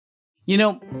You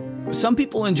know, some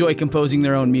people enjoy composing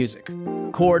their own music,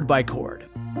 chord by chord,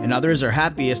 and others are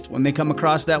happiest when they come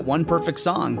across that one perfect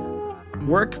song.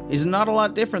 Work is not a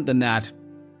lot different than that.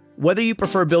 Whether you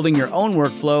prefer building your own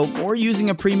workflow or using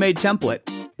a pre-made template,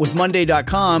 with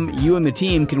Monday.com, you and the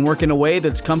team can work in a way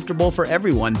that's comfortable for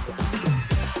everyone.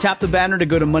 Tap the banner to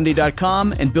go to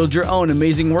Monday.com and build your own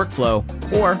amazing workflow,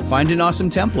 or find an awesome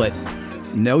template.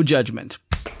 No judgment.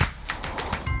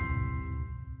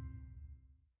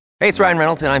 Hey, it's Ryan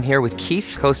Reynolds, and I'm here with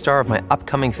Keith, co-star of my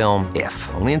upcoming film,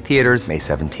 If, only in theaters May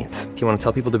 17th. Do you want to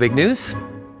tell people the big news?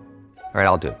 All right,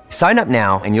 I'll do it. Sign up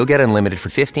now and you'll get unlimited for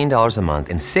 $15 a month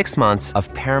and 6 months of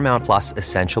Paramount Plus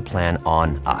Essential Plan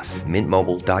on us.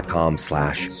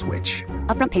 MintMobile.com/switch.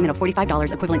 Upfront payment of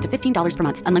 $45 equivalent to $15 per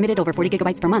month. Unlimited over 40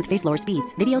 gigabytes per month. Face lower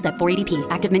speeds. Videos at 480p.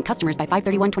 Active Mint customers by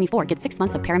 531.24 get 6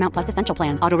 months of Paramount Plus Essential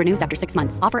Plan. Auto renews after 6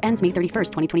 months. Offer ends May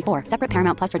 31st, 2024. Separate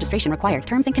Paramount Plus registration required.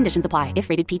 Terms and conditions apply if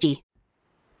rated PG.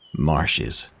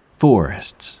 Marshes,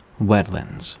 forests,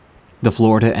 wetlands. The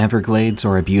Florida Everglades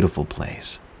are a beautiful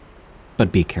place. But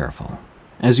be careful.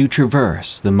 As you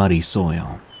traverse the muddy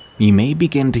soil, you may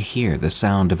begin to hear the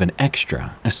sound of an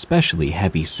extra, especially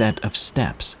heavy set of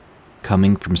steps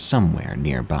coming from somewhere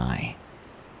nearby.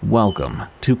 Welcome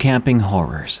to Camping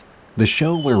Horrors, the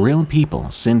show where real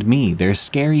people send me their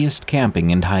scariest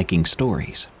camping and hiking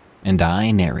stories, and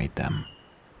I narrate them.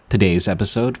 Today's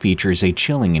episode features a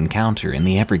chilling encounter in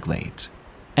the Everglades,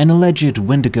 an alleged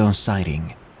Wendigo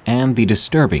sighting, and the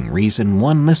disturbing reason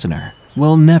one listener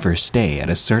will never stay at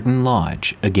a certain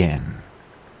lodge again.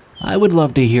 I would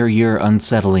love to hear your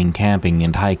unsettling camping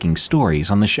and hiking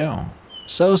stories on the show,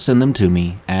 so send them to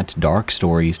me at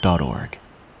darkstories.org.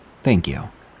 Thank you.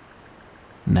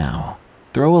 Now,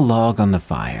 throw a log on the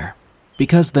fire,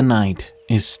 because the night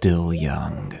is still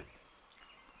young.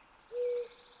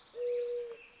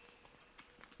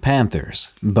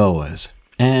 Panthers, Boas,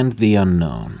 and the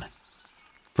Unknown.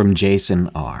 From Jason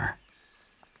R.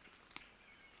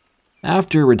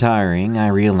 After retiring, I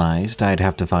realized I'd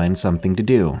have to find something to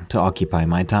do to occupy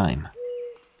my time.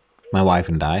 My wife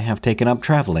and I have taken up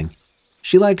traveling.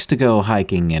 She likes to go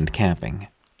hiking and camping,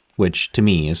 which to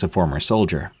me as a former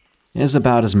soldier is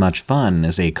about as much fun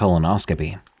as a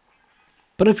colonoscopy.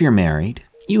 But if you're married,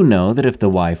 you know that if the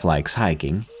wife likes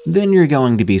hiking, then you're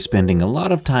going to be spending a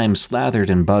lot of time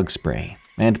slathered in bug spray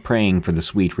and praying for the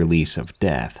sweet release of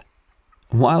death.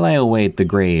 While I await the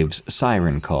grave's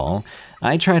siren call,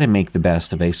 I try to make the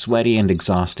best of a sweaty and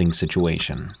exhausting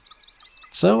situation.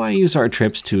 So I use our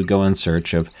trips to go in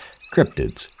search of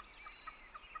cryptids.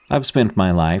 I've spent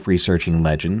my life researching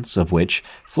legends, of which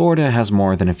Florida has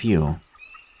more than a few.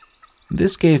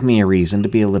 This gave me a reason to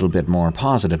be a little bit more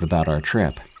positive about our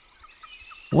trip.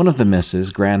 One of the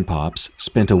Mrs. Grandpops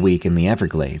spent a week in the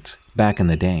Everglades, back in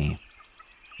the day.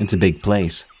 It's a big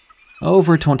place.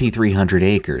 Over 2,300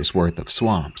 acres worth of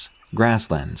swamps,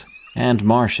 grasslands, and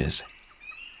marshes.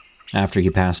 After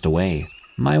he passed away,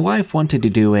 my wife wanted to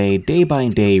do a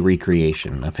day-by-day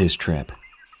recreation of his trip.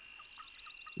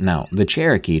 Now, the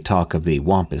Cherokee talk of the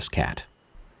Wampus cat,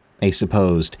 a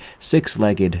supposed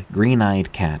six-legged,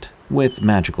 green-eyed cat with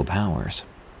magical powers.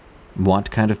 What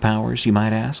kind of powers, you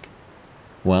might ask?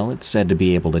 Well, it's said to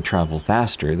be able to travel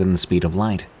faster than the speed of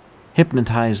light,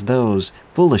 hypnotize those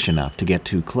foolish enough to get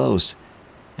too close,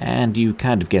 and you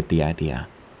kind of get the idea.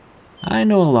 I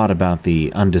know a lot about the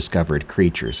undiscovered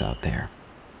creatures out there,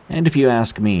 and if you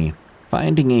ask me,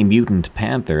 finding a mutant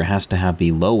panther has to have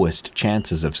the lowest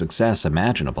chances of success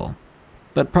imaginable,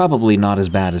 but probably not as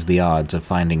bad as the odds of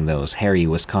finding those hairy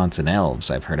Wisconsin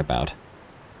elves I've heard about.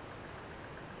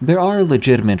 There are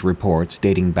legitimate reports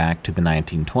dating back to the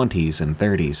 1920s and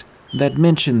 30s that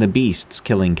mention the beasts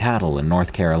killing cattle in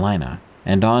North Carolina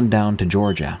and on down to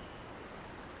Georgia.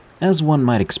 As one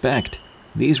might expect,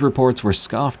 these reports were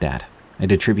scoffed at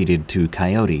and attributed to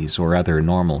coyotes or other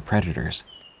normal predators.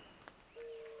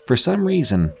 For some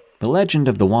reason, the legend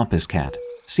of the Wampus cat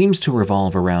seems to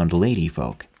revolve around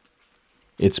ladyfolk.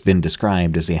 It's been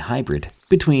described as a hybrid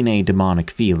between a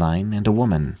demonic feline and a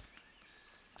woman.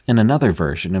 In another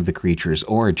version of the creature's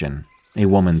origin, a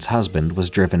woman's husband was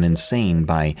driven insane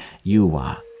by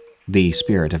Yuwa, the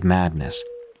spirit of madness.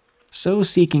 So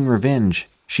seeking revenge,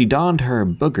 she donned her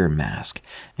booger mask,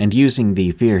 and using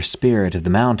the fierce spirit of the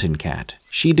mountain cat,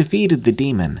 she defeated the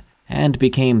demon and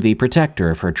became the protector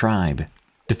of her tribe,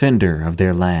 defender of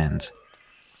their lands.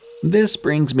 This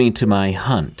brings me to my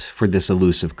hunt for this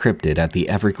elusive cryptid at the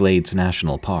Everglades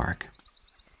National Park.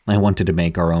 I wanted to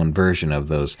make our own version of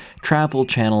those Travel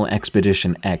Channel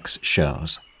Expedition X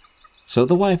shows. So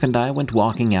the wife and I went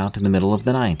walking out in the middle of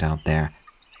the night out there,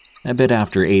 a bit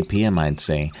after 8 p.m. I'd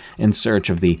say, in search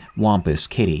of the Wampus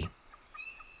kitty.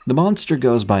 The monster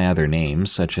goes by other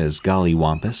names such as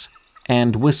gollywampus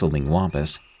and whistling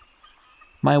wampus.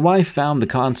 My wife found the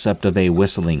concept of a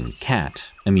whistling cat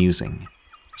amusing,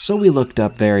 so we looked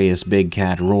up various big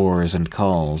cat roars and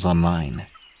calls online.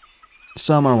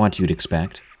 Some are what you'd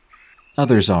expect.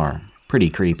 Others are pretty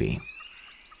creepy.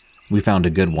 We found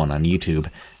a good one on YouTube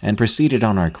and proceeded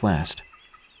on our quest.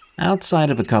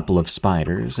 Outside of a couple of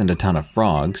spiders and a ton of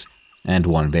frogs, and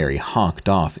one very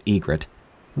hawked-off egret,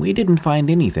 we didn't find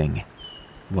anything.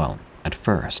 Well, at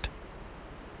first.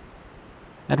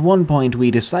 At one point,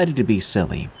 we decided to be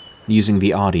silly, using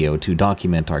the audio to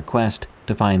document our quest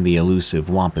to find the elusive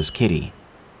Wampus kitty.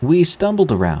 We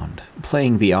stumbled around,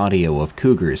 playing the audio of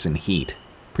cougars in heat,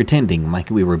 pretending like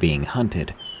we were being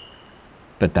hunted.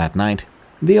 But that night,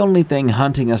 the only thing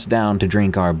hunting us down to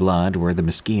drink our blood were the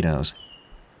mosquitoes.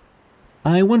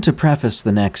 I want to preface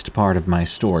the next part of my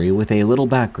story with a little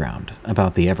background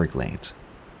about the Everglades.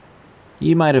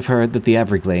 You might have heard that the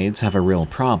Everglades have a real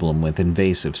problem with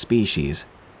invasive species.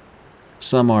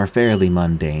 Some are fairly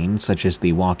mundane, such as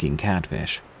the walking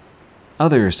catfish.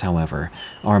 Others, however,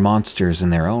 are monsters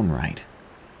in their own right.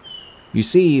 You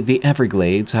see, the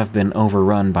Everglades have been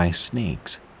overrun by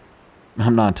snakes.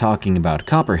 I'm not talking about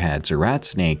copperheads or rat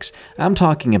snakes, I'm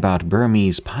talking about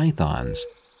Burmese pythons.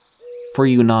 For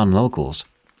you non-locals,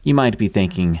 you might be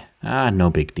thinking, no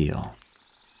big deal.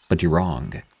 But you're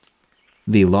wrong.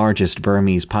 The largest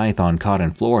Burmese python caught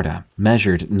in Florida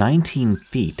measured 19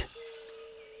 feet.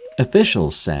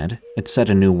 Officials said it set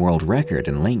a new world record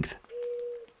in length.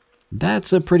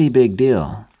 That's a pretty big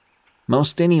deal.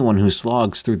 Most anyone who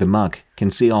slogs through the muck can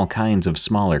see all kinds of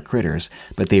smaller critters,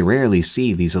 but they rarely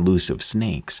see these elusive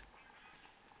snakes.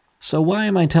 So why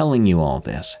am I telling you all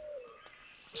this?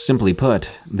 Simply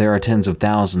put, there are tens of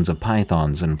thousands of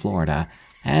pythons in Florida,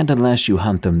 and unless you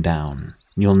hunt them down,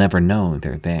 you'll never know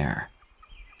they're there.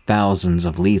 Thousands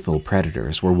of lethal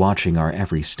predators were watching our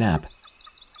every step.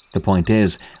 The point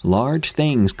is, large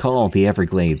things call the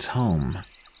Everglades home.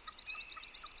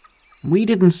 We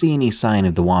didn't see any sign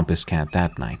of the Wampus cat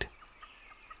that night.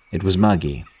 It was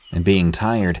muggy, and being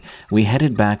tired, we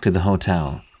headed back to the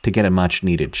hotel to get a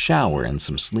much-needed shower and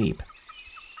some sleep.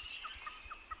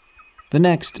 The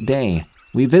next day,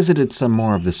 we visited some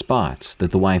more of the spots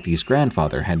that the wifey's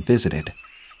grandfather had visited.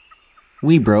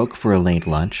 We broke for a late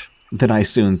lunch that I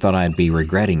soon thought I'd be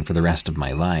regretting for the rest of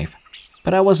my life,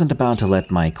 but I wasn't about to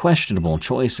let my questionable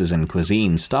choices in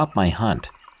cuisine stop my hunt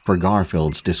for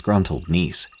Garfield's disgruntled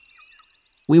niece.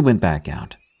 We went back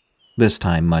out, this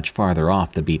time much farther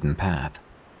off the beaten path.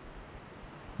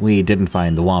 We didn't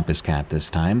find the Wampus cat this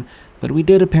time, but we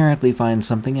did apparently find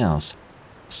something else,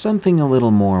 something a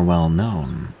little more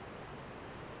well-known.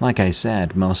 Like I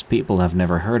said, most people have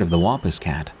never heard of the Wampus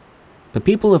cat, but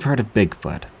people have heard of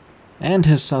Bigfoot and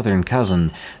his southern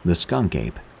cousin, the skunk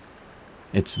ape.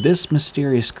 It's this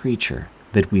mysterious creature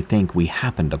that we think we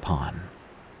happened upon.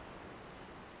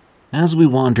 As we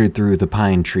wandered through the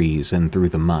pine trees and through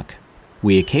the muck,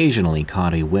 we occasionally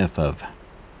caught a whiff of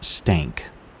stank.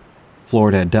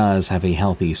 Florida does have a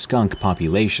healthy skunk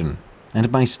population,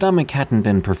 and my stomach hadn't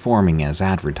been performing as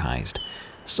advertised,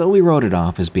 so we wrote it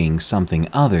off as being something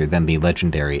other than the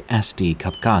legendary Esti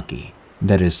Kapkaki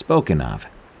that is spoken of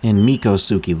in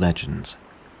Mikosuke legends.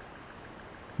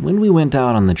 When we went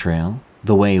out on the trail,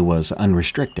 the way was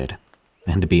unrestricted,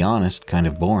 and to be honest, kind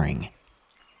of boring.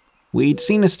 We'd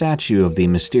seen a statue of the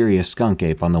mysterious skunk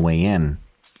ape on the way in.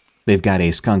 They've got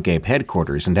a skunk ape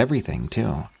headquarters and everything,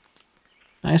 too.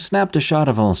 I snapped a shot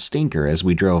of old Stinker as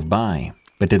we drove by,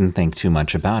 but didn't think too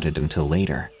much about it until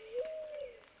later.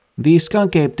 The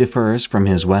skunk ape differs from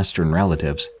his western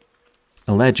relatives.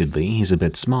 Allegedly, he's a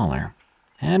bit smaller,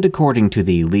 and according to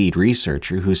the lead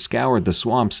researcher who scoured the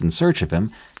swamps in search of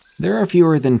him, there are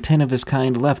fewer than 10 of his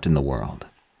kind left in the world.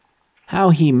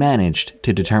 How he managed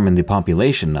to determine the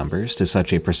population numbers to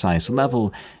such a precise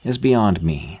level is beyond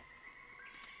me.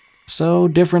 So,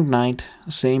 different night,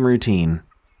 same routine.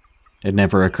 It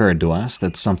never occurred to us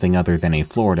that something other than a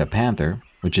Florida panther,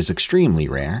 which is extremely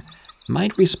rare,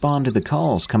 might respond to the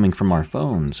calls coming from our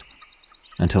phones,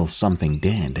 until something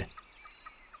did.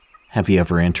 Have you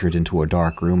ever entered into a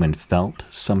dark room and felt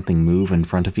something move in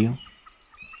front of you?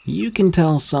 You can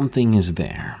tell something is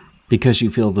there because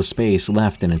you feel the space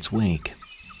left in its wake,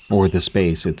 or the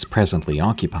space it's presently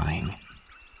occupying.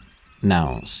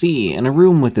 Now, see, in a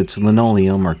room with its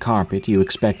linoleum or carpet, you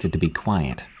expect it to be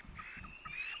quiet.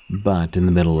 But in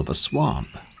the middle of a swamp,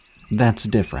 that's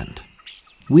different.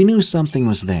 We knew something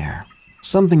was there,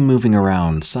 something moving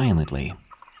around silently.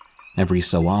 Every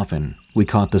so often, we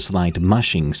caught the slight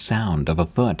mushing sound of a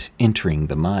foot entering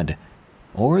the mud,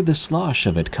 or the slosh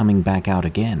of it coming back out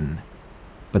again.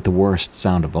 But the worst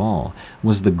sound of all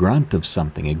was the grunt of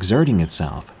something exerting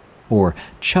itself, or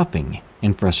chuffing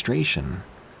in frustration.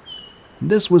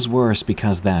 This was worse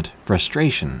because that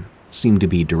frustration seemed to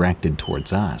be directed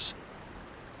towards us.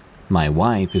 My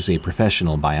wife is a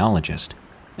professional biologist,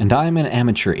 and I'm an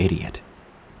amateur idiot.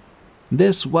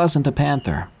 This wasn't a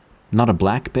panther, not a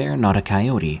black bear, not a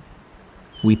coyote.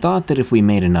 We thought that if we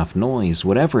made enough noise,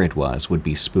 whatever it was would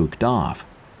be spooked off.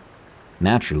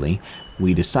 Naturally,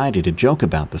 we decided to joke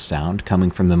about the sound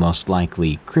coming from the most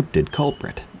likely cryptid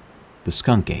culprit, the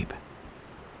skunk ape.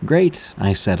 "Great,"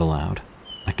 I said aloud.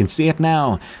 "I can see it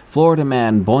now. Florida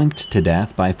man boinked to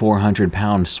death by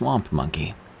 400-pound swamp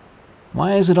monkey.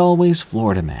 Why is it always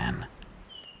Florida man?"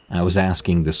 I was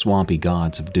asking the swampy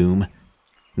gods of doom.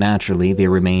 Naturally, they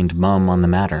remained mum on the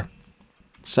matter.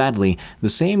 Sadly, the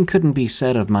same couldn't be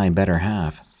said of my better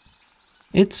half.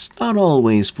 "It's not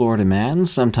always Florida man,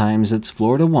 sometimes it's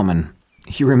Florida woman.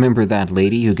 You remember that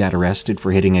lady who got arrested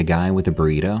for hitting a guy with a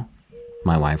burrito?"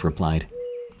 My wife replied.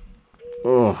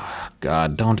 "Oh,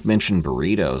 God, don't mention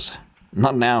burritos.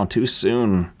 Not now, too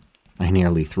soon." I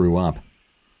nearly threw up.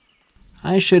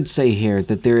 I should say here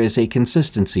that there is a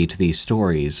consistency to these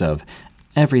stories of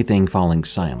everything falling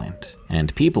silent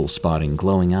and people spotting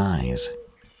glowing eyes.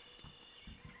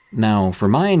 Now, for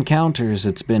my encounters,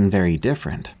 it's been very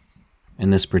different. In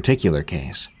this particular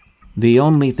case, the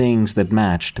only things that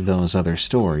matched those other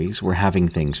stories were having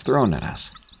things thrown at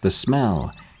us, the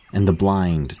smell, and the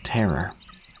blind terror.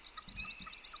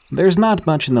 There's not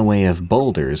much in the way of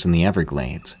boulders in the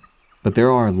Everglades, but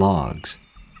there are logs.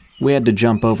 We had to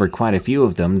jump over quite a few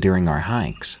of them during our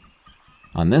hikes.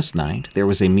 On this night, there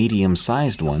was a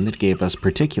medium-sized one that gave us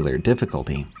particular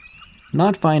difficulty.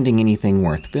 Not finding anything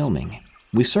worth filming,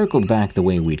 we circled back the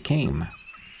way we'd came.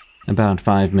 About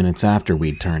 5 minutes after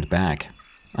we'd turned back,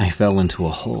 I fell into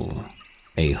a hole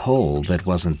that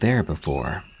wasn't there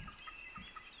before.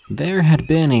 There had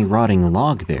been a rotting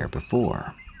log there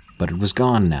before, but it was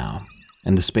gone now,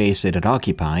 and the space it had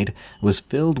occupied was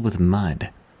filled with mud.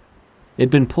 It'd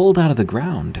been pulled out of the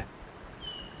ground.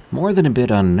 More than a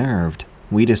bit unnerved,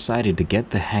 we decided to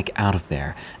get the heck out of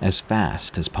there as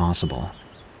fast as possible.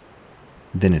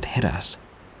 Then it hit us.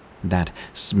 That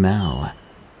smell.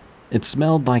 It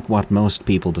smelled like what most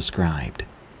people described.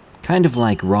 Kind of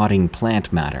like rotting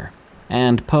plant matter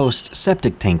and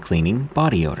post-septic tank cleaning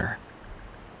body odor.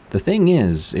 The thing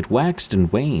is, it waxed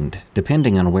and waned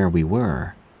depending on where we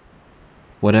were.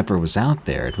 Whatever was out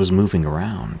there, it was moving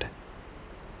around.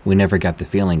 We never got the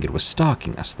feeling it was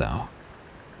stalking us, though.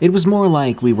 It was more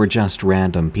like we were just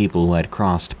random people who had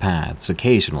crossed paths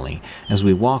occasionally as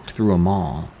we walked through a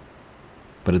mall.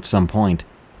 But at some point,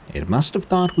 it must have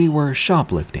thought we were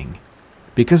shoplifting,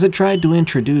 because it tried to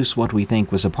introduce what we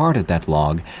think was a part of that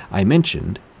log I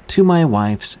mentioned to my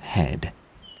wife's head.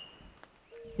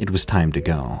 It was time to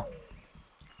go.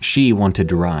 She wanted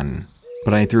to run,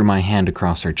 but I threw my hand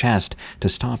across her chest to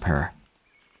stop her.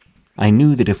 I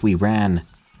knew that if we ran,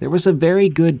 there was a very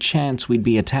good chance we'd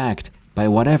be attacked by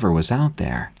whatever was out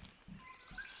there.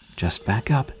 Just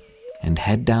back up and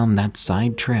head down that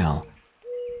side trail.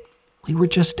 We were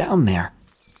just down there.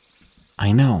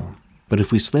 I know, but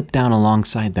if we slip down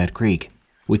alongside that creek,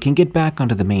 we can get back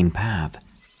onto the main path.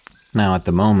 Now, at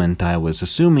the moment, I was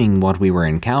assuming what we were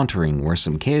encountering were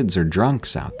some kids or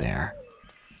drunks out there.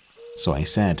 So I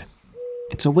said,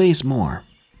 "It's a ways more,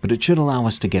 but it should allow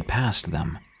us to get past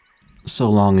them, so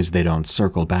long as they don't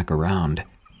circle back around."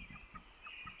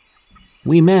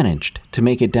 We managed to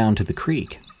make it down to the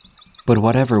creek, but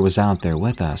whatever was out there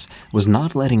with us was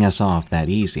not letting us off that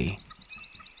easy.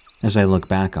 As I look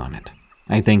back on it,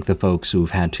 I think the folks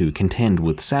who've had to contend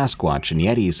with Sasquatch and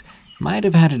Yetis might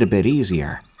have had it a bit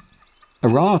easier. A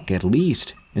rock, at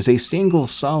least, is a single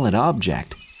solid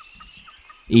object.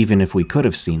 Even if we could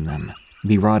have seen them,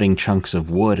 the rotting chunks of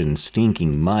wood and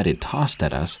stinking mud it tossed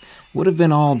at us would have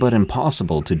been all but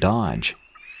impossible to dodge.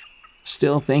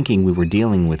 Still thinking we were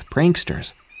dealing with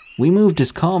pranksters, we moved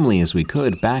as calmly as we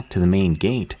could back to the main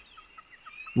gate.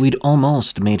 We'd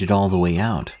almost made it all the way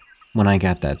out when I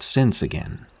got that sense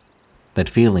again. That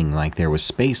feeling like there was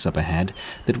space up ahead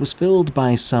that was filled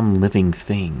by some living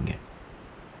thing.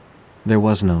 There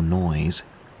was no noise.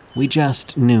 We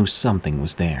just knew something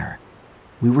was there.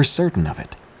 We were certain of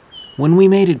it. When we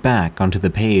made it back onto the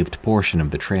paved portion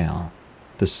of the trail,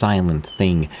 the silent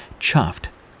thing chuffed,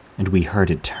 and we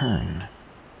heard it turn.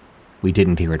 We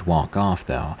didn't hear it walk off,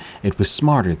 though. It was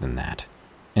smarter than that,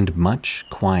 and much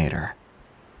quieter.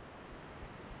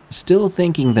 Still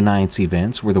thinking the night's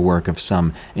events were the work of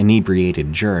some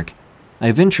inebriated jerk,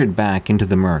 I ventured back into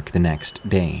the murk the next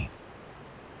day.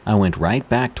 I went right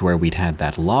back to where we'd had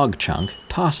that log chunk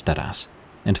tossed at us,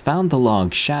 and found the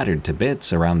log shattered to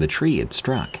bits around the tree it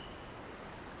struck.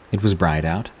 It was bright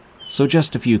out, so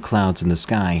just a few clouds in the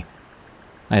sky.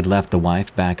 I had left the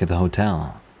wife back at the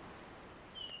hotel.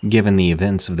 Given the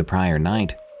events of the prior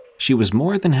night, she was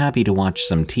more than happy to watch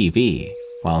some TV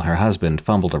while her husband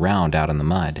fumbled around out in the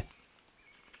mud.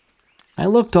 I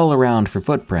looked all around for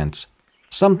footprints,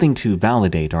 something to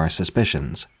validate our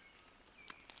suspicions.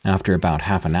 After about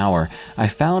half an hour, I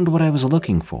found what I was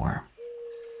looking for.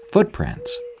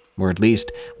 Footprints, or at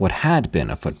least what had been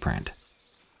a footprint.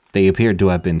 They appeared to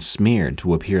have been smeared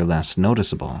to appear less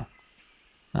noticeable.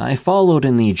 I followed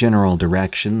in the general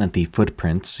direction that the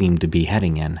footprints seemed to be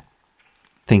heading in.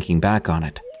 Thinking back on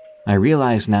it, I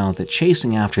realize now that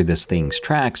chasing after this thing's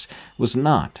tracks was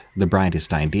not the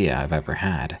brightest idea I've ever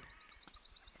had.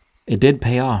 It did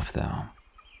pay off, though.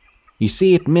 You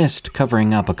see, it missed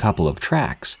covering up a couple of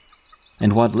tracks,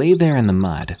 and what lay there in the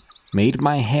mud made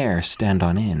my hair stand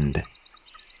on end.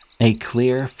 A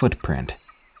clear footprint.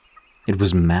 It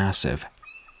was massive.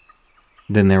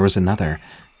 Then there was another.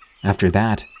 After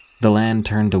that, the land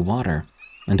turned to water,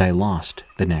 and I lost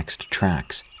the next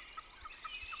tracks.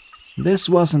 This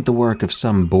wasn't the work of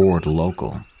some bored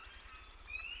local.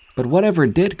 But whatever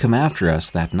did come after us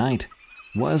that night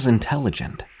was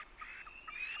intelligent.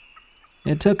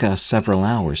 It took us several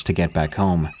hours to get back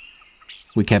home.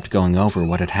 We kept going over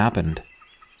what had happened.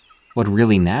 What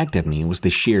really nagged at me was the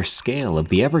sheer scale of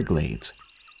the Everglades.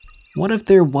 What if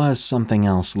there was something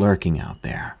else lurking out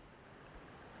there?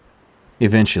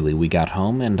 Eventually we got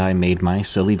home and I made my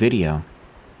silly video.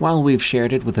 While we've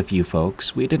shared it with a few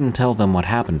folks, we didn't tell them what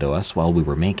happened to us while we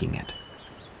were making it.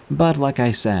 But like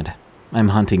I said, I'm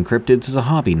hunting cryptids as a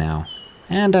hobby now,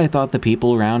 and I thought the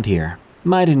people around here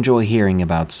might enjoy hearing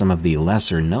about some of the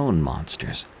lesser-known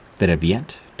monsters that have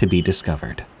yet to be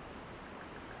discovered.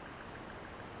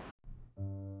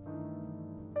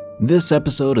 This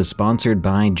episode is sponsored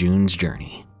by June's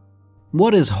Journey.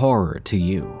 What is horror to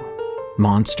you?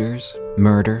 Monsters?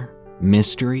 Murder?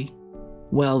 Mystery?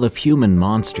 Well, if human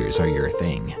monsters are your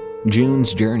thing,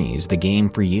 June's Journey is the game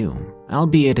for you,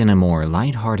 albeit in a more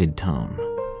lighthearted tone.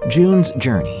 June's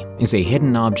Journey is a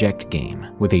hidden object game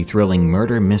with a thrilling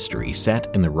murder mystery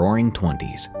set in the roaring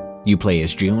 20s. You play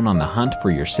as June on the hunt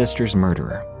for your sister's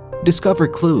murderer. Discover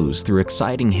clues through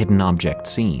exciting hidden object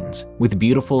scenes with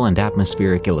beautiful and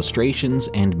atmospheric illustrations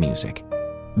and music.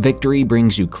 Victory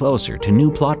brings you closer to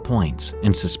new plot points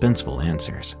and suspenseful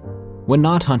answers. When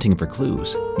not hunting for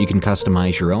clues, you can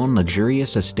customize your own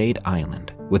luxurious estate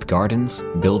island with gardens,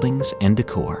 buildings, and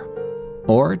decor.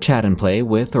 Or chat and play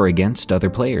with or against other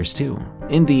players too,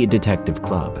 in the Detective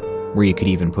Club, where you could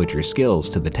even put your skills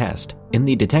to the test in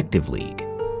the Detective League.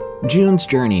 June's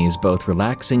Journey is both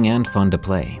relaxing and fun to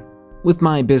play. With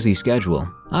my busy schedule,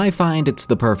 I find it's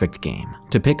the perfect game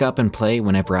to pick up and play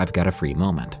whenever I've got a free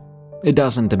moment. It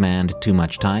doesn't demand too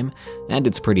much time, and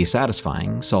it's pretty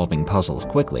satisfying solving puzzles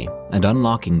quickly and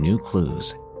unlocking new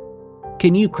clues.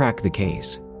 Can you crack the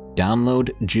case? Download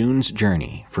June's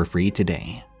Journey for free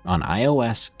today on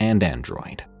iOS and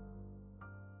Android.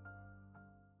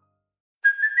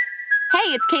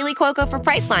 Hey, it's Kaylee Cuoco for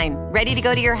Priceline. Ready to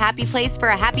go to your happy place for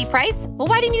a happy price? Well,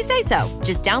 why didn't you say so?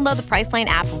 Just download the Priceline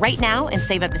app right now and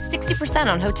save up to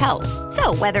 60% on hotels.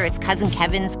 So whether it's Cousin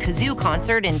Kevin's Kazoo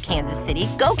Concert in Kansas City,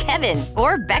 go Kevin,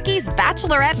 or Becky's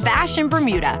Bachelorette Bash in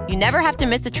Bermuda, you never have to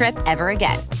miss a trip ever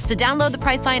again. So download the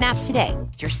Priceline app today.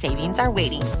 Your savings are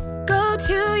waiting. Go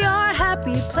to your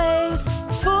happy place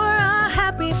for a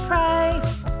happy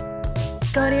price.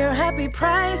 Go to your happy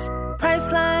price,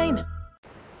 Priceline.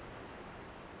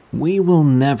 We will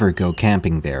never go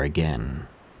camping there again.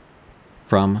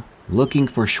 From Looking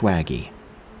for Schwaggy.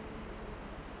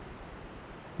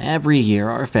 Every year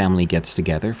our family gets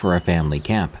together for a family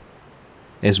camp.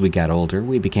 As we got older,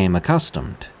 we became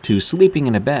accustomed to sleeping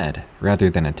in a bed rather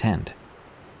than a tent.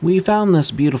 We found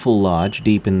this beautiful lodge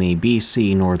deep in the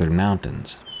BC Northern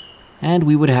Mountains, and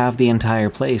we would have the entire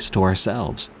place to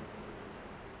ourselves.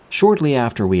 Shortly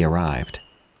after we arrived,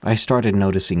 I started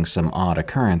noticing some odd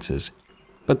occurrences,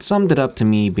 but summed it up to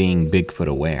me being Bigfoot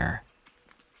aware.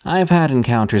 I've had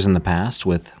encounters in the past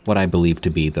with what I believe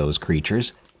to be those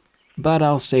creatures, but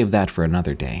I'll save that for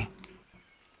another day.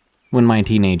 When my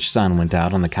teenage son went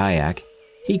out on the kayak,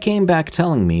 he came back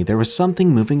telling me there was something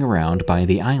moving around by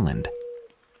the island.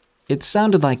 It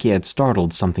sounded like he had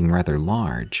startled something rather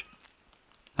large.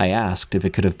 I asked if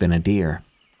it could have been a deer,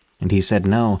 and he said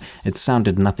no, it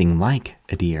sounded nothing like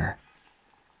a deer.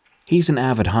 He's an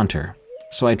avid hunter,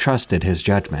 so I trusted his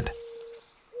judgment.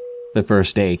 The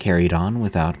first day carried on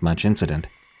without much incident.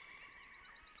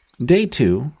 Day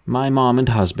 2, my mom and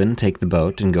husband take the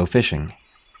boat and go fishing.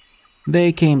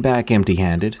 They came back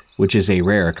empty-handed, which is a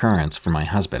rare occurrence for my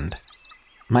husband.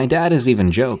 My dad has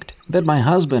even joked that my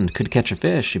husband could catch a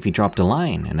fish if he dropped a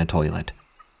line in a toilet.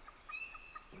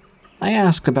 I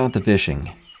asked about the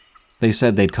fishing. They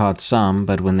said they'd caught some,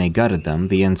 but when they gutted them,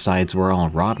 the insides were all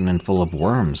rotten and full of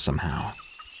worms somehow.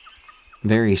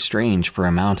 Very strange for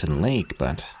a mountain lake,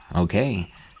 but okay.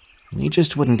 We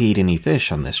just wouldn't eat any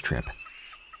fish on this trip.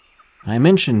 I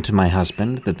mentioned to my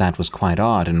husband that that was quite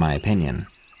odd in my opinion,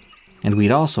 and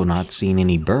we'd also not seen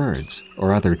any birds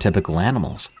or other typical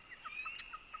animals.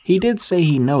 He did say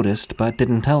he noticed but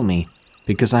didn't tell me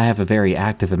because I have a very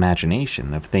active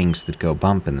imagination of things that go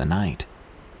bump in the night.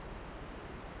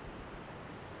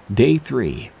 Day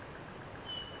 3.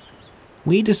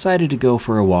 We decided to go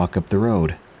for a walk up the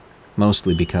road,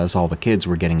 mostly because all the kids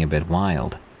were getting a bit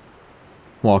wild.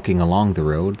 Walking along the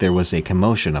road, there was a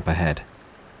commotion up ahead.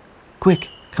 "Quick,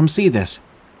 come see this,"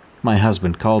 my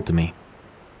husband called to me.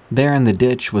 There in the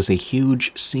ditch was a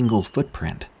huge single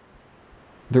footprint.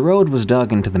 The road was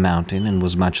dug into the mountain and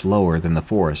was much lower than the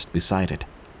forest beside it.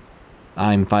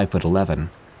 I'm 5'11",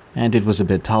 and it was a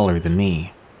bit taller than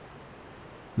me.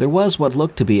 There was what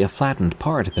looked to be a flattened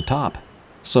part at the top,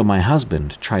 so my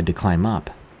husband tried to climb up,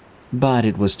 but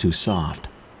it was too soft.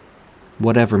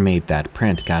 Whatever made that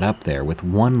print got up there with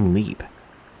one leap.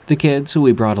 The kids who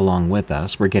we brought along with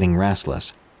us were getting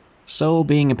restless, so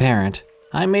being a parent,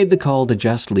 I made the call to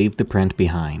just leave the print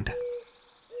behind.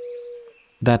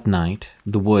 That night,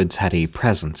 the woods had a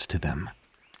presence to them.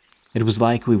 It was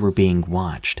like we were being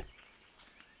watched.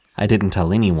 I didn't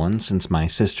tell anyone since my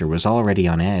sister was already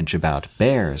on edge about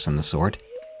bears and the sort.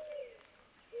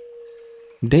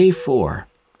 Day 4.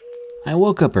 I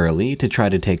woke up early to try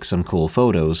to take some cool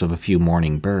photos of a few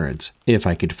morning birds, if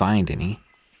I could find any.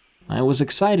 I was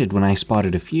excited when I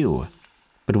spotted a few,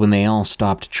 but when they all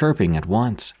stopped chirping at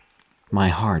once, my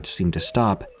heart seemed to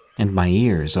stop and my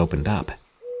ears opened up.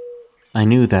 I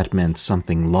knew that meant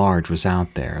something large was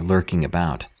out there lurking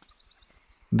about.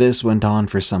 This went on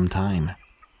for some time.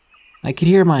 I could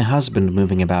hear my husband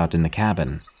moving about in the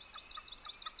cabin.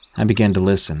 I began to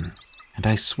listen, and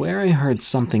I swear I heard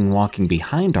something walking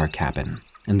behind our cabin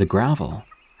in the gravel.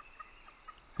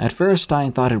 At first I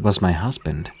thought it was my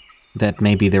husband, that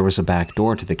maybe there was a back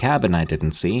door to the cabin I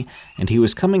didn't see, and he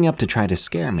was coming up to try to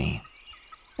scare me.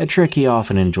 A trick he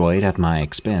often enjoyed at my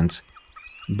expense.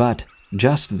 But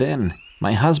just then,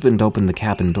 my husband opened the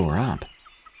cabin door up.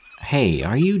 "Hey,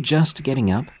 are you just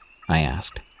getting up?" I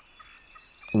asked.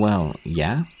 "Well,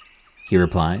 yeah," he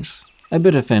replies, a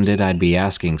bit offended I'd be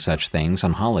asking such things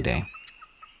on holiday.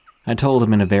 I told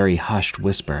him in a very hushed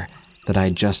whisper that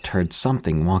I'd just heard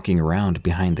something walking around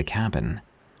behind the cabin.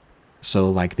 So,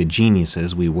 like the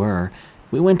geniuses we were,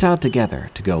 we went out together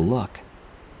to go look.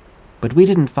 But we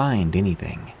didn't find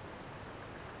anything.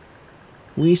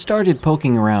 We started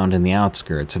poking around in the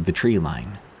outskirts of the tree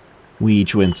line. We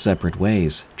each went separate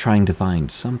ways, trying to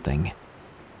find something.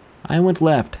 I went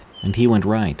left and he went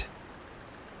right.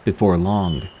 Before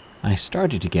long, I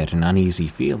started to get an uneasy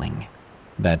feeling,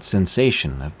 that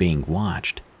sensation of being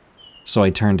watched, so I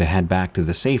turned to head back to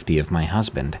the safety of my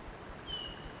husband.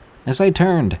 As I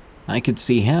turned, I could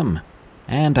see him,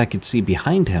 and I could see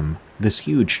behind him this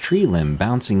huge tree limb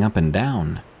bouncing up and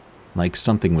down, like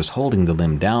something was holding the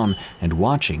limb down and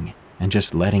watching and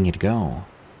just letting it go.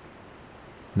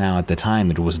 Now at the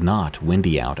time it was not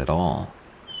windy out at all,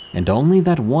 and only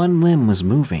that one limb was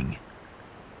moving.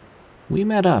 We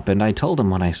met up and I told him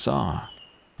what I saw,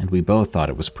 and we both thought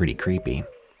it was pretty creepy.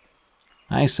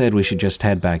 I said we should just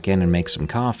head back in and make some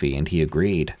coffee, and he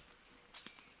agreed.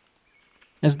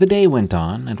 As the day went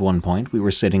on, at one point we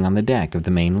were sitting on the deck of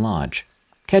the main lodge,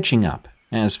 catching up,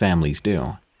 as families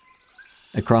do.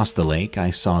 Across the lake,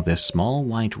 I saw this small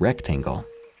white rectangle.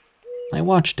 I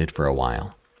watched it for a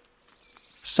while.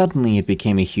 Suddenly, it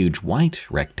became a huge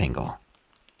white rectangle.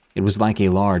 It was like a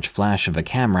large flash of a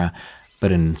camera,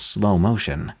 but in slow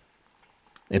motion.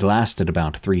 It lasted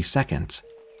about 3 seconds.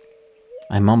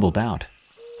 I mumbled out,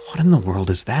 "What in the world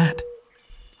is that?"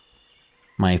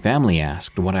 My family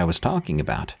asked what I was talking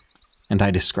about, and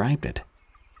I described it.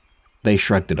 They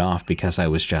shrugged it off because I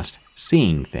was just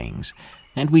seeing things,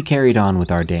 and we carried on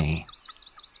with our day.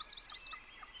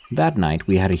 That night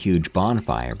we had a huge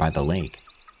bonfire by the lake,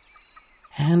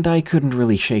 and I couldn't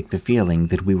really shake the feeling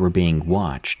that we were being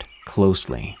watched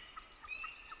closely.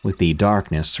 With the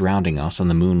darkness surrounding us on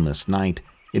the moonless night,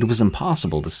 it was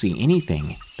impossible to see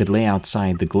anything that lay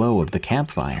outside the glow of the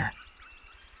campfire.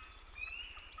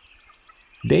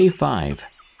 Day 5.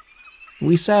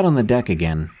 We sat on the deck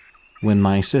again, when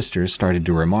my sisters started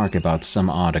to remark about some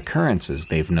odd occurrences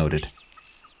they've noted.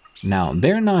 Now,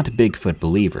 they're not Bigfoot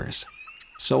believers,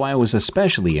 so I was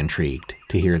especially intrigued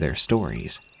to hear their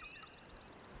stories.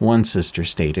 One sister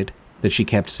stated that she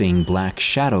kept seeing black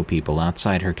shadow people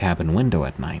outside her cabin window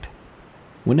at night.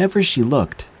 Whenever she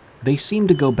looked, they seemed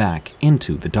to go back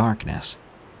into the darkness.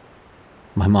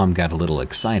 My mom got a little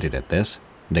excited at this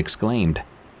and exclaimed,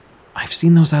 "I've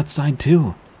seen those outside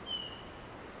too."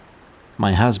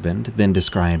 My husband then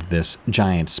described this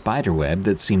giant spider web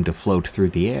that seemed to float through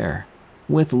the air,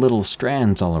 with little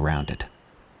strands all around it.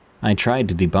 I tried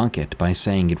to debunk it by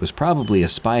saying it was probably a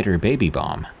spider baby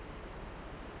bomb.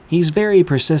 He's very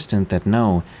persistent that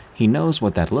no, he knows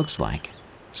what that looks like,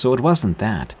 so it wasn't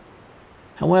that.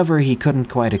 However, he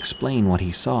couldn't quite explain what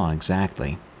he saw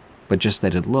exactly, but just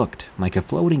that it looked like a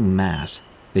floating mass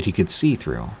that you could see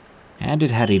through, and it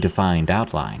had a defined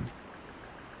outline.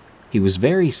 He was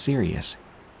very serious,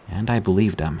 and I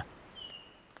believed him.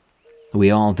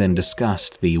 We all then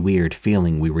discussed the weird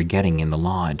feeling we were getting in the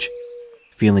lodge,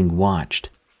 feeling watched,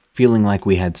 feeling like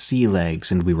we had sea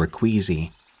legs and we were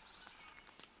queasy.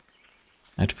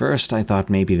 At first, I thought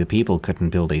maybe the people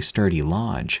couldn't build a sturdy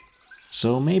lodge,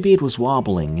 so maybe it was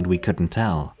wobbling and we couldn't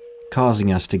tell,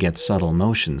 causing us to get subtle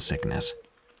motion sickness.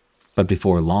 But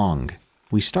before long,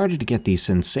 we started to get the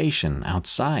sensation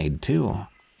outside too.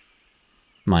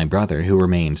 My brother, who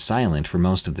remained silent for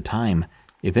most of the time,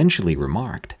 eventually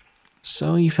remarked,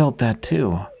 "So you felt that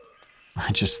too?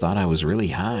 I just thought I was really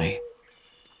high."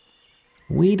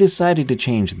 We decided to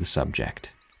change the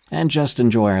subject and just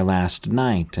enjoy our last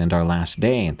night and our last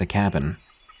day at the cabin.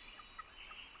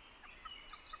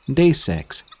 Day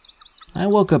 6. I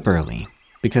woke up early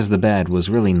because the bed was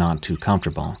really not too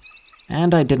comfortable,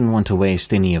 and I didn't want to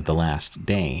waste any of the last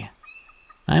day.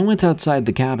 I went outside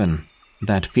the cabin,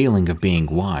 that feeling of being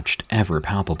watched ever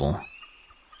palpable.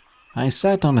 I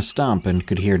sat on a stump and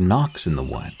could hear knocks in the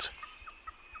woods.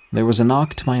 There was a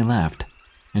knock to my left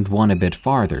and one a bit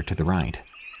farther to the right.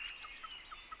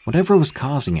 Whatever was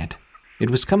causing it, it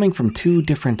was coming from two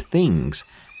different things,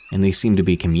 and they seemed to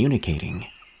be communicating.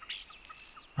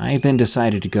 I then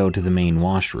decided to go to the main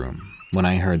washroom when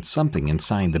I heard something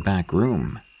inside the back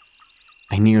room.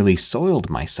 I nearly soiled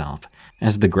myself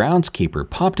as the groundskeeper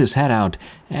popped his head out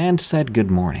and said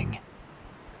good morning.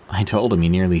 I told him he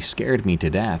nearly scared me to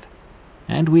death,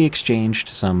 and we exchanged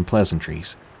some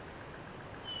pleasantries.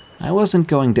 I wasn't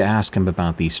going to ask him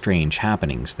about these strange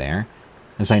happenings there,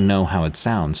 as I know how it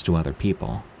sounds to other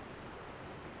people.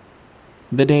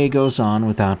 The day goes on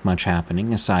without much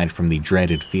happening aside from the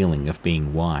dreaded feeling of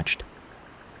being watched.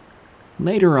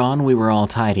 Later on, we were all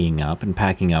tidying up and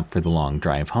packing up for the long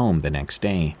drive home the next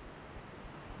day.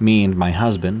 Me and my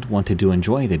husband wanted to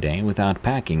enjoy the day without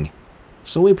packing,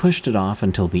 so we pushed it off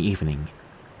until the evening.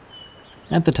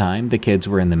 At the time, the kids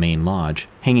were in the main lodge,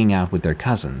 hanging out with their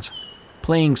cousins,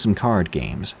 playing some card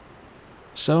games.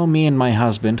 So me and my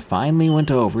husband finally went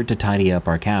over to tidy up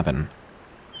our cabin.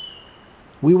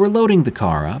 We were loading the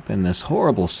car up and this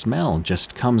horrible smell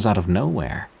just comes out of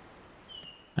nowhere.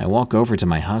 I walk over to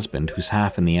my husband, who's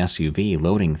half in the SUV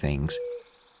loading things.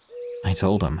 I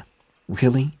told him,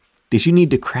 "Really? Did you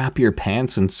need to crap your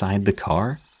pants inside the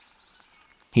car?"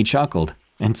 He chuckled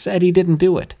and said he didn't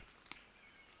do it.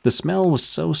 The smell was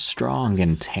so strong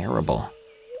and terrible.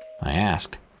 I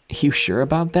asked, "You sure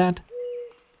about that?"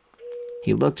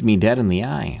 He looked me dead in the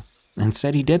eye and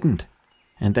said he didn't,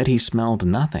 and that he smelled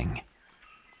nothing.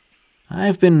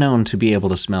 I've been known to be able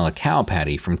to smell a cow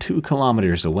patty from 2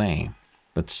 kilometers away,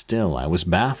 but still I was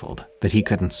baffled that he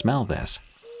couldn't smell this.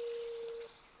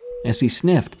 As he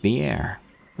sniffed the air,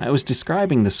 I was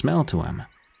describing the smell to him.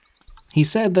 He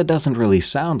said that doesn't really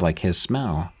sound like his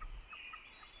smell.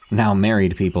 Now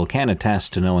married people can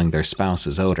attest to knowing their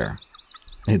spouse's odor.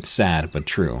 It's sad but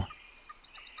true.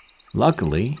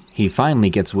 Luckily, he finally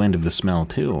gets wind of the smell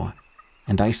too,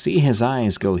 and I see his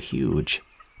eyes go huge.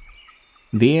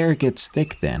 The air gets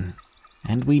thick then,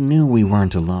 and we knew we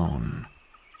weren't alone.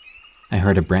 I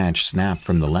heard a branch snap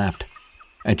from the left,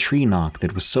 a tree knock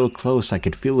that was so close I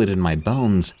could feel it in my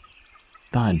bones.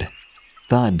 Thud,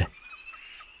 thud.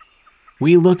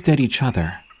 We looked at each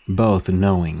other, both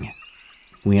knowing.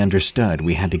 We understood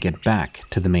we had to get back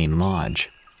to the main lodge.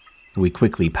 We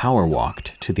quickly power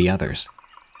walked to the others.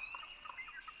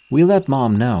 We let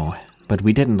Mom know, but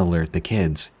we didn't alert the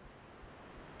kids.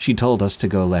 She told us to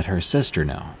go let her sister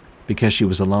know, because she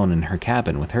was alone in her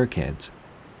cabin with her kids.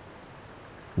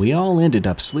 We all ended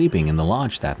up sleeping in the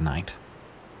lodge that night.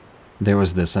 There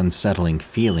was this unsettling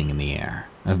feeling in the air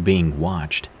of being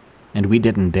watched, and we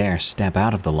didn't dare step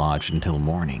out of the lodge until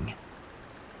morning.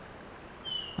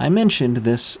 I mentioned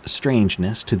this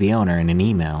strangeness to the owner in an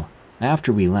email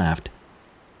after we left,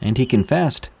 and he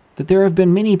confessed that there have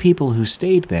been many people who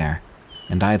stayed there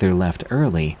and either left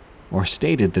early or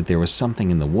stated that there was something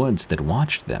in the woods that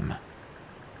watched them.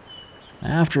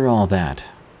 After all that,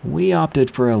 we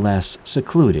opted for a less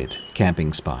secluded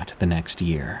camping spot the next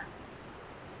year.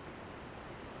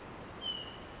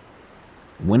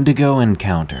 Wendigo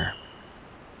Encounter.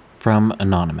 From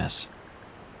Anonymous.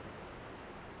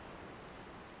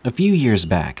 A few years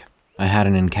back, I had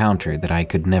an encounter that I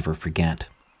could never forget.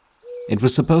 It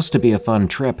was supposed to be a fun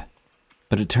trip,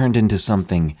 but it turned into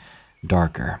something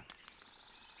darker.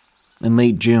 In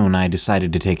late June, I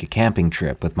decided to take a camping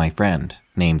trip with my friend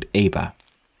named Ava.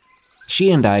 She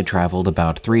and I traveled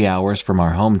about 3 hours from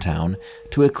our hometown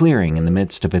to a clearing in the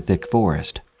midst of a thick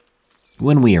forest.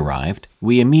 When we arrived,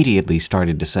 we immediately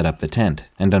started to set up the tent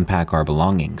and unpack our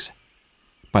belongings.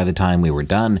 By the time we were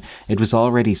done, it was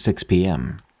already 6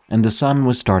 p.m., and the sun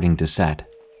was starting to set.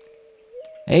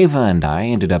 Ava and I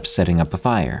ended up setting up a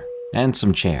fire and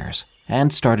some chairs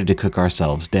and started to cook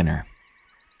ourselves dinner.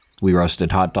 We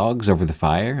roasted hot dogs over the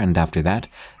fire, and after that,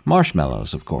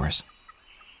 marshmallows, of course.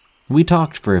 We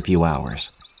talked for a few hours,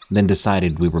 then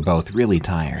decided we were both really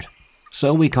tired,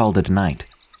 so we called it a night.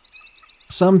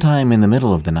 Sometime in the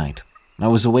middle of the night, I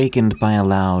was awakened by a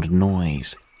loud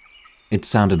noise. It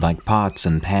sounded like pots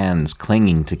and pans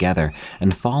clinging together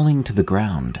and falling to the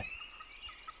ground.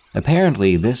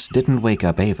 Apparently, this didn't wake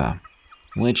up Ava,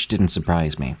 which didn't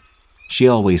surprise me. She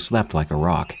always slept like a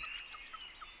rock.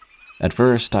 At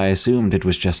first, I assumed it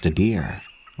was just a deer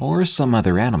or some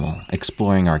other animal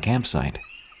exploring our campsite.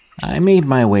 I made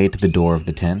my way to the door of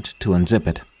the tent to unzip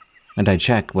it, and I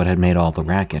checked what had made all the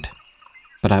racket.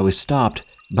 But I was stopped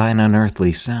by an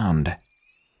unearthly sound.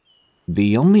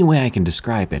 The only way I can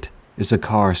describe it is a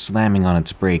car slamming on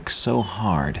its brakes so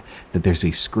hard that there's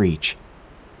a screech.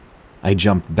 I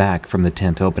jumped back from the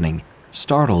tent opening,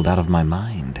 startled out of my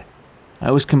mind.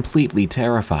 I was completely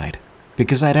terrified,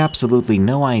 because I had absolutely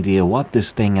no idea what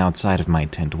this thing outside of my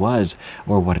tent was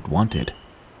or what it wanted.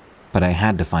 But I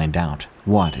had to find out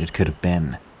what it could have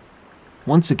been.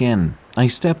 Once again, I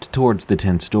stepped towards the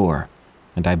tent's door,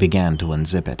 and I began to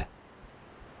unzip it.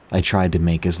 I tried to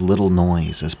make as little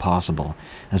noise as possible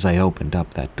as I opened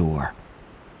up that door.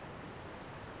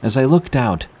 As I looked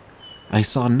out, I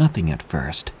saw nothing at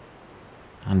first,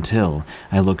 until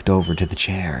I looked over to the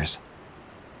chairs.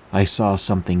 I saw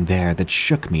something there that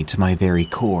shook me to my very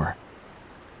core.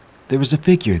 There was a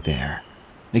figure there,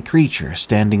 a creature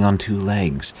standing on 2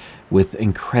 legs with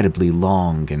incredibly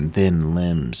long and thin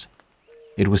limbs.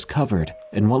 It was covered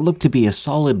in what looked to be a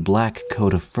solid black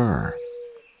coat of fur.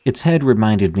 Its head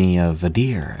reminded me of a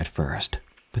deer at first,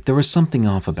 but there was something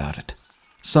off about it,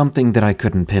 something that I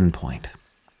couldn't pinpoint.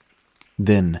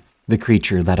 Then the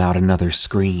creature let out another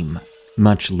scream,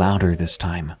 much louder this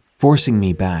time, forcing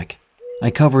me back. I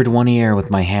covered one ear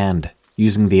with my hand,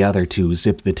 using the other to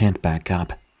zip the tent back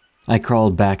up. I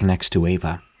crawled back next to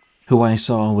Ava, who I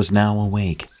saw was now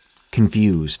awake,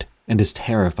 confused, and as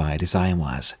terrified as I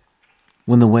was.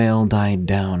 When the wail died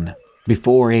down,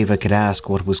 before Ava could ask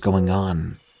what was going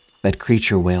on, that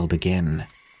creature wailed again.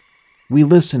 We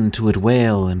listened to it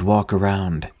wail and walk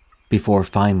around, before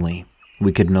finally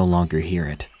we could no longer hear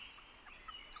it.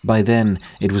 By then,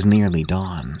 it was nearly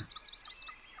dawn.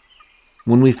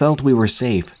 When we felt we were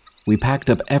safe, we packed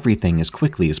up everything as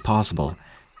quickly as possible,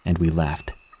 and we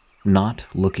left, not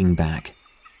looking back.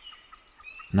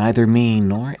 Neither me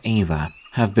nor Ava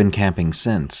have been camping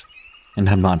since, and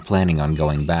I'm not planning on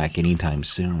going back anytime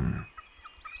soon.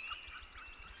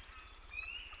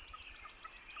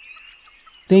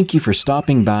 Thank you for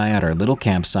stopping by at our little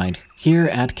campsite here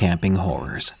at Camping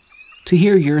Horrors. To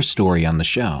hear your story on the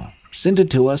show, send it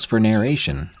to us for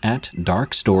narration at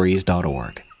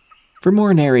darkstories.org. For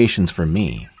more narrations from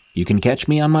me, you can catch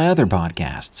me on my other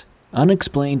podcasts,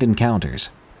 Unexplained Encounters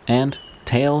and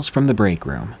Tales from the Break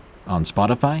Room, on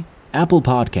Spotify, Apple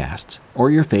Podcasts,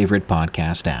 or your favorite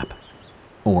podcast app.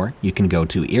 Or you can go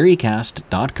to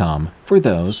eeriecast.com for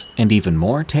those and even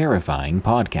more terrifying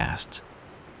podcasts.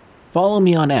 Follow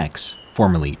me on X,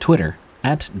 formerly Twitter,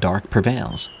 at Dark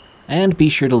Prevails, and be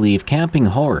sure to leave Camping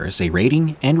Horrors a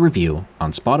rating and review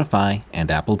on Spotify and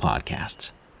Apple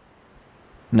Podcasts.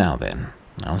 Now then,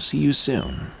 I'll see you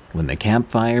soon when the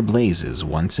campfire blazes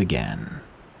once again.